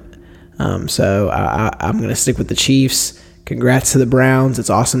overcome it. So I'm going to stick with the Chiefs. Congrats to the Browns. It's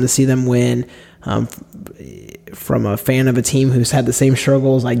awesome to see them win. From a fan of a team who's had the same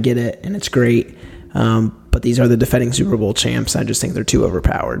struggles, I get it, and it's great. But these are the defending Super Bowl champs. I just think they're too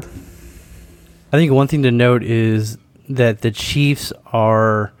overpowered. I think one thing to note is that the Chiefs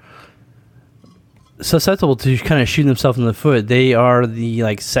are susceptible to kind of shooting themselves in the foot. They are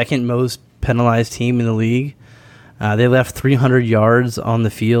the second most penalized team in the league. They left 300 yards on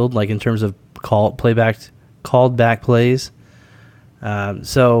the field, in terms of called back plays.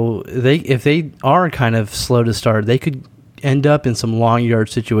 So if they are kind of slow to start, they could end up in some long yard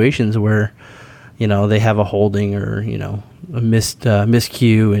situations where, they have a holding or a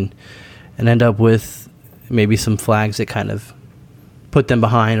miscue and end up with maybe some flags that kind of put them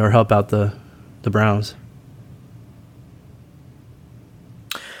behind or help out the Browns.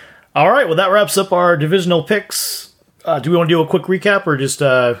 All right, well, that wraps up our divisional picks. Do we want to do a quick recap or just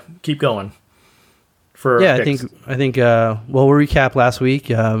keep going? I think. We'll recap last week.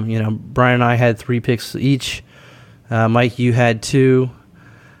 Brian and I had 3 picks each. Mike, you had 2.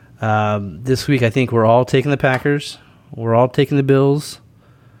 This week, I think we're all taking the Packers. We're all taking the Bills.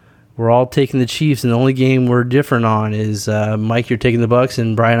 We're all taking the Chiefs, and the only game we're different on is Mike, you're taking the Bucks,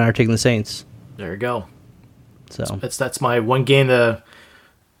 and Brian and I are taking the Saints. There you go. So that's my one game to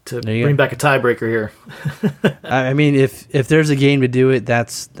bring back a tiebreaker here. I mean, if there's a game to do it,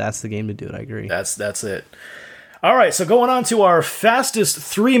 that's the game to do it. I agree. That's it. All right, so going on to our fastest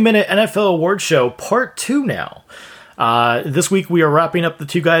 3-minute NFL award show, part 2 now. This week we are wrapping up the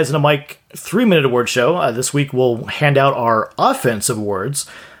 2 guys and a mic 3-minute award show. This week we'll hand out our offensive awards.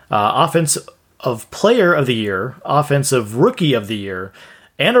 Offensive Player of the Year, Offensive Rookie of the Year,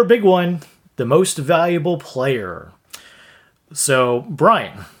 and our big one, the Most Valuable Player. So,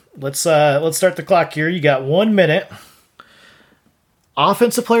 Brian, let's start the clock here. You got 1 minute.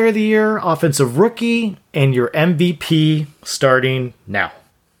 Offensive Player of the Year, Offensive Rookie, and your MVP starting now.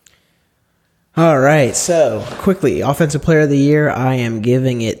 All right, so quickly, Offensive Player of the Year, I am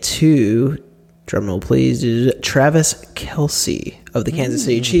giving it to, drumroll please, Travis Kelce of the Kansas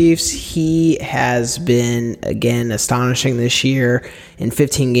City Chiefs. He has been, again, astonishing this year. In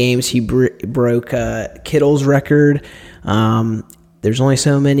 15 games, he broke Kittle's record. There's only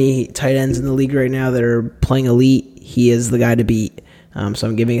so many tight ends in the league right now that are playing elite. He is the guy to beat. So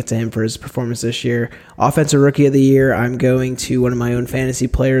I'm giving it to him for his performance this year. Offensive Rookie of the Year, I'm going to one of my own fantasy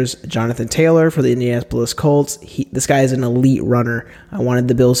players, Jonathan Taylor for the Indianapolis Colts. This guy is an elite runner. I wanted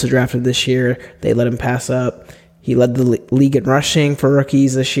the Bills to draft him this year. They let him pass up. He led the league in rushing for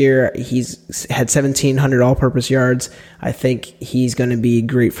rookies this year. He's had 1,700 all-purpose yards. I think he's going to be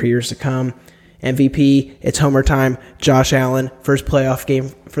great for years to come. MVP, it's homer time. Josh Allen, first playoff game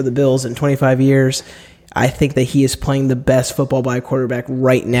for the Bills in 25 years. I think that he is playing the best football by a quarterback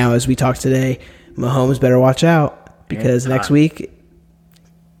right now as we talk today. Mahomes better watch out because next week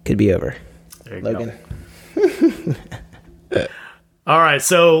could be over. There you Logan. Go. All right,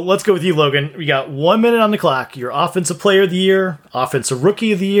 so let's go with you, Logan. We got 1 minute on the clock. Your Offensive Player of the Year, Offensive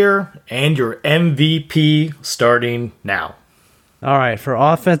Rookie of the Year, and your MVP starting now. All right, for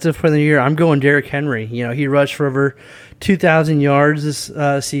Offensive Player of the Year, I'm going Derrick Henry. You know, he rushed for over 2,000 yards this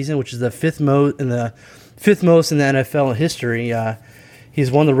season, which is the fifth most in the NFL history. He's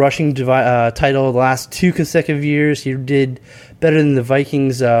won the rushing title the last 2 consecutive years. He did better than the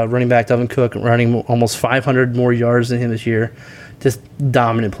Vikings running back Dalvin Cook, running almost 500 more yards than him this year. Just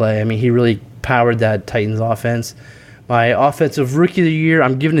dominant play. I mean, he really powered that Titans offense. My Offensive Rookie of the Year,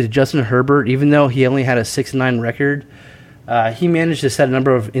 I'm giving it to Justin Herbert, even though he only had a 6-9 record. He managed to set a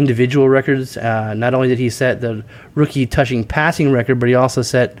number of individual records. Not only did he set the rookie touching passing record, but he also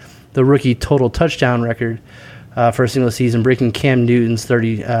set the rookie total touchdown record for a single season, breaking Cam Newton's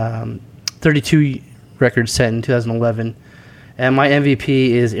 32 record set in 2011. And my MVP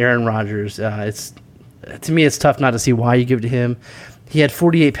is Aaron Rodgers. To me, it's tough not to see why you give it to him. He had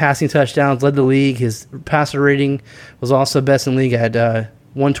 48 passing touchdowns, led the league. His passer rating was also best in the league at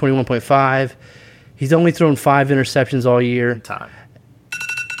 121.5. He's only thrown 5 interceptions all year. Time.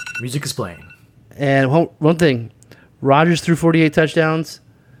 Music is playing. And one thing, Rodgers threw 48 touchdowns.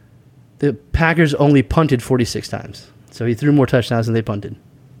 The Packers only punted 46 times. So he threw more touchdowns than they punted.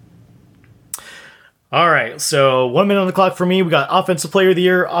 All right, so 1 minute on the clock for me. We got Offensive Player of the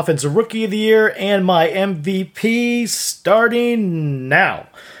Year, Offensive Rookie of the Year, and my MVP starting now.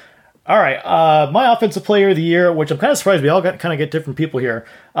 All right, my Offensive Player of the Year, which I'm kind of surprised we all kind of get different people here.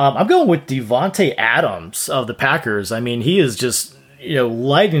 I'm going with Devontae Adams of the Packers. I mean, he is just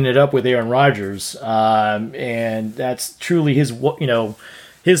lighting it up with Aaron Rodgers, and that's truly his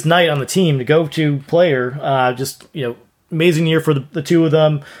night on the team, the go-to player. Just amazing year for the two of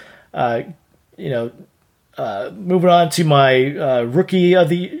them. Moving on to my Rookie of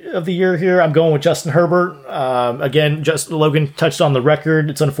the Year here, I'm going with Justin Herbert. Again, Logan touched on the record.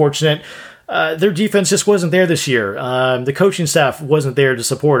 It's unfortunate. Their defense just wasn't there this year. The coaching staff wasn't there to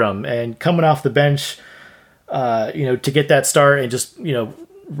support them. And coming off the bench, to get that start and just,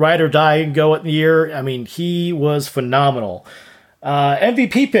 ride or die and go at the year, I mean, he was phenomenal.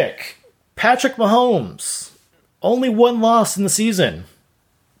 MVP pick, Patrick Mahomes. Only 1 loss in the season.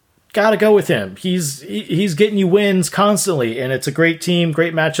 Got to go with him. He's getting you wins constantly, and it's a great team,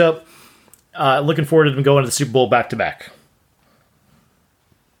 great matchup. Looking forward to them going to the Super Bowl back-to-back.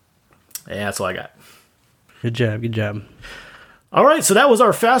 Yeah, that's all I got. Good job. All right, so that was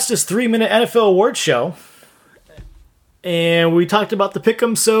our fastest 3-minute NFL award show. And we talked about the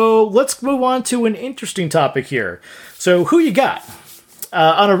pick'em, so let's move on to an interesting topic here. So who you got?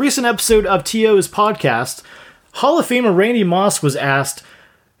 On a recent episode of T.O.'s podcast, Hall of Famer Randy Moss was asked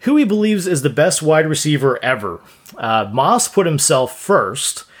who he believes is the best wide receiver ever. Moss put himself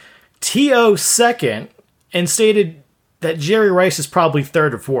first, T.O. second, and stated that Jerry Rice is probably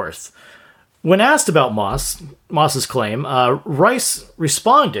third or fourth. When asked about Moss's claim, Rice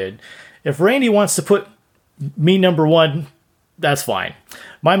responded, "If Randy wants to put me number one, that's fine.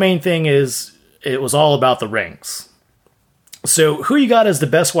 My main thing is it was all about the rings." So who you got as the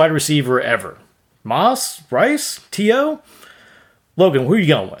best wide receiver ever? Moss, Rice, T.O.? Logan, who are you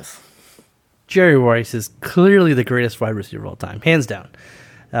going with? Jerry Rice is clearly the greatest wide receiver of all time, hands down.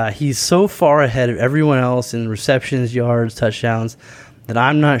 He's so far ahead of everyone else in receptions, yards, touchdowns, that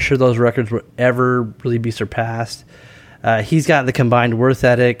I'm not sure those records will ever really be surpassed. He's got the combined work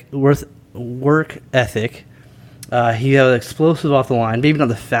ethic. He has explosive off the line, maybe not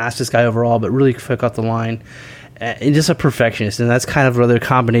the fastest guy overall, but really quick off the line. And just a perfectionist, and that's kind of another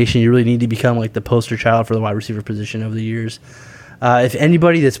combination you really need to become like the poster child for the wide receiver position over the years. If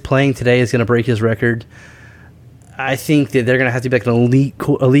anybody that's playing today is going to break his record, I think that they're going to have to be like an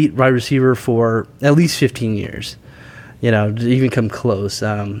elite wide receiver for at least 15 years, to even come close.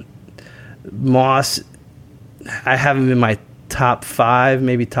 Moss, I have him in my top 5,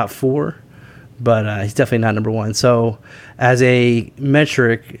 maybe top 4, but he's definitely not number 1. So as a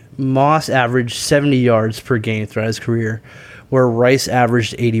metric, Moss averaged 70 yards per game throughout his career, where Rice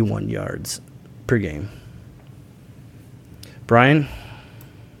averaged 81 yards per game. Brian?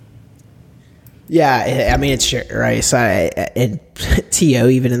 Yeah, I mean, it's Jerry Rice. And T.O.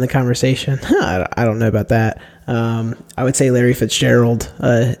 even in the conversation. I don't know about that. I would say Larry Fitzgerald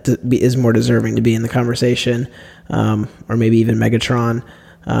is more deserving to be in the conversation, or maybe even Megatron.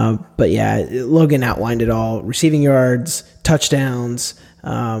 But yeah, Logan outlined it all. Receiving yards, touchdowns,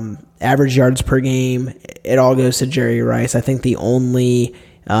 average yards per game. It all goes to Jerry Rice. I think the only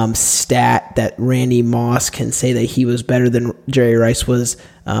stat that Randy Moss can say that he was better than Jerry Rice was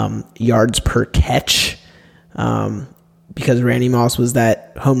yards per catch, because Randy Moss was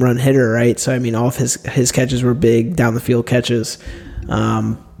that home run hitter, right? So I mean, all of his catches were big down the field catches.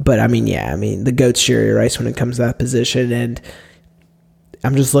 But I mean, the GOAT's Jerry Rice when it comes to that position. And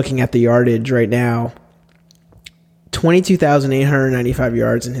I'm just looking at the yardage right now. 22,895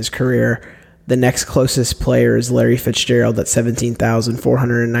 yards in his career. The next closest player is Larry Fitzgerald at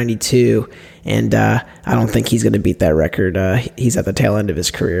 17,492, and I don't think he's going to beat that record. He's at the tail end of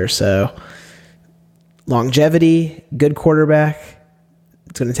his career, so longevity, good quarterback.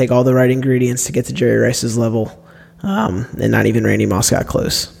 It's going to take all the right ingredients to get to Jerry Rice's level, and not even Randy Moss got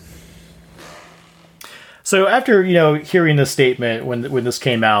close. So after hearing this statement when this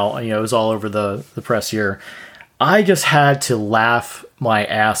came out, it was all over the press here. I just had to laugh my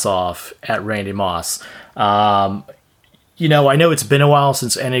ass off at Randy Moss. I know it's been a while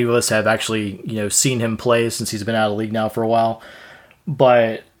since any of us have actually, seen him play, since he's been out of the league now for a while.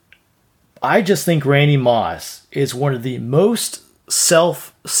 But I just think Randy Moss is one of the most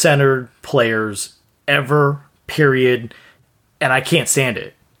self-centered players ever, period. And I can't stand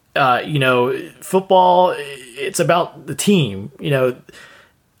it. Football, it's about the team.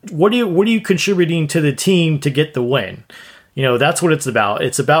 What are you contributing to the team to get the win? That's what it's about.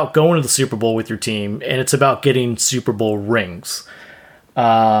 It's about going to the Super Bowl with your team, and it's about getting Super Bowl rings.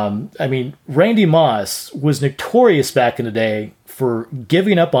 Randy Moss was notorious back in the day for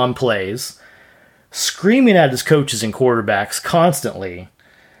giving up on plays, screaming at his coaches and quarterbacks constantly,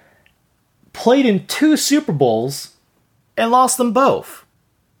 played in 2 Super Bowls, and lost them both.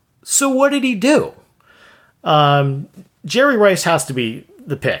 So what did he do? Jerry Rice has to be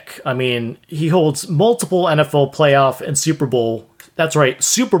the pick. I mean, he holds multiple NFL playoff and Super Bowl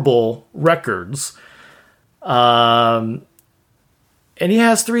records. And he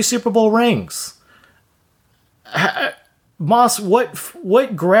has 3 Super Bowl rings. Moss,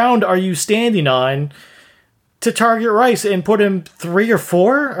 what ground are you standing on to target Rice and put him 3 or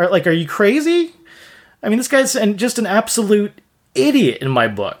 4? Are you crazy? I mean, this guy's just an absolute idiot in my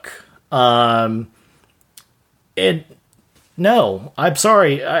book. And no, I'm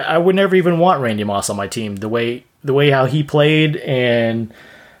sorry. I would never even want Randy Moss on my team. The way how he played and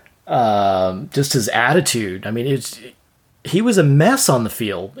just his attitude. I mean, he was a mess on the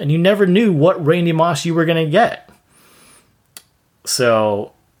field, and you never knew what Randy Moss you were going to get.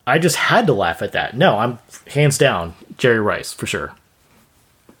 So I just had to laugh at that. No, I'm hands down Jerry Rice for sure.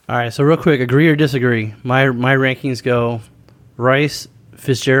 All right, so real quick, agree or disagree? My rankings go Rice,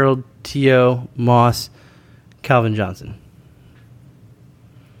 Fitzgerald, T.O., Moss, Calvin Johnson.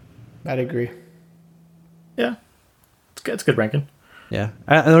 I'd agree. Yeah, it's a good ranking. Yeah,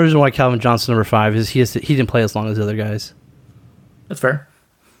 the reason why Calvin Johnson number 5 is he didn't play as long as the other guys. That's fair.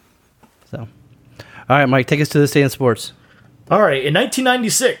 So, all right, Mike, take us to this day in sports. All right, in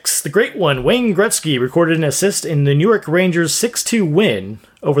 1996, the great one Wayne Gretzky recorded an assist in the New York Rangers' 6-2 win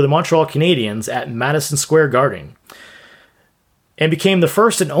over the Montreal Canadiens at Madison Square Garden, and became the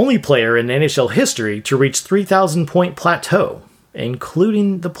first and only player in NHL history to reach 3,000-point plateau,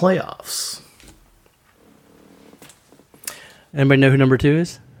 including the playoffs. Anybody know who number 2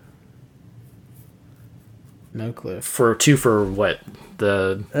 is? No clue. For what?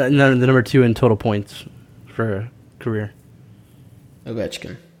 The number 2 in total points for a career.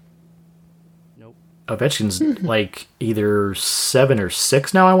 Ovechkin. Nope. Ovechkin's either 7 or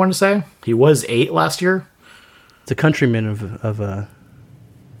 6 now, I want to say. He was 8 last year. It's a countryman of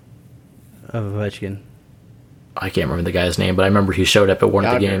Ovechkin. I can't remember the guy's name, but I remember he showed up at one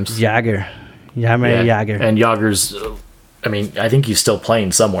of the games. Jagger. Jagger. And Jagger's, I think he's still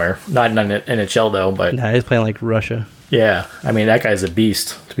playing somewhere. Not in NHL, though, but... Nah, he's playing like Russia. Yeah, that guy's a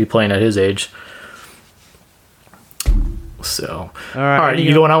beast to be playing at his age. So, all right,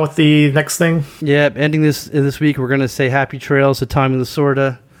 you going on with the next thing? Yeah, ending this week, we're going to say happy trails to Tommy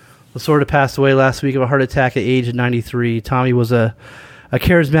Lasorda. Lasorda passed away last week of a heart attack at age 93. Tommy was a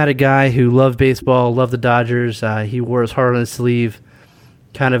charismatic guy who loved baseball, loved the Dodgers. He wore his heart on his sleeve.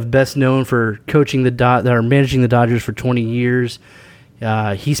 Kind of best known for coaching managing the Dodgers for 20 years.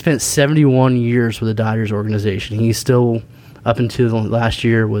 He spent 71 years with the Dodgers organization. He still, up until last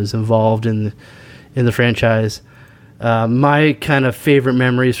year, was involved in the franchise. My kind of favorite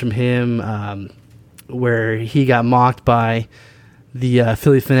memories from him, where he got mocked by the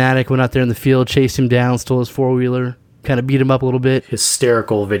Philly Fanatic, went out there in the field, chased him down, stole his four-wheeler, kind of beat him up a little bit.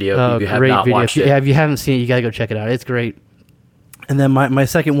 Hysterical video. Oh, If you have great not video. watched it. Yeah, if you haven't seen it, you got to go check it out. It's great. And then my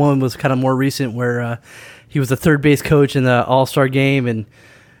second one was kind of more recent, where he was the third base coach in the All-Star game, and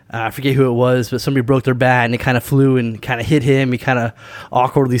I forget who it was, but somebody broke their bat, and it kind of flew and kind of hit him. He kind of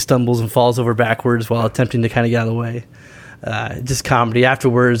awkwardly stumbles and falls over backwards while attempting to kind of get out of the way. Just comedy.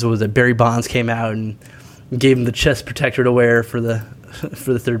 Afterwards, was that Barry Bonds came out and gave him the chest protector to wear for the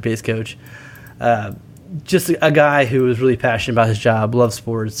for the third base coach. Just a guy who was really passionate about his job, loves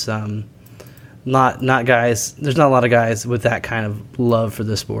sports. Not guys. There's not a lot of guys with that kind of love for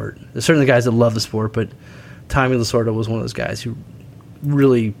the sport. There's certainly guys that love the sport, but Tommy Lasorda was one of those guys who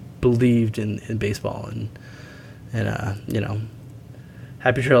really believed in baseball, and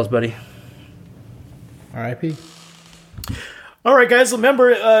happy trails, buddy. R.I.P. All right, guys,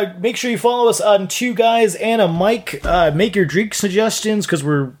 remember, make sure you follow us on Two Guys and a Mic. Make your drink suggestions, because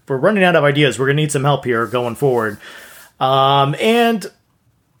we're running out of ideas. We're going to need some help here going forward. And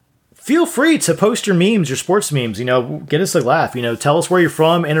feel free to post your memes, your sports memes. Get us a laugh. Tell us where you're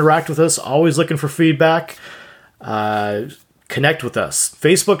from. Interact with us. Always looking for feedback. Connect with us.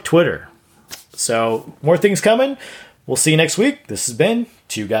 Facebook, Twitter. So, more things coming. We'll see you next week. This has been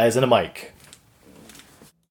Two Guys and a Mic.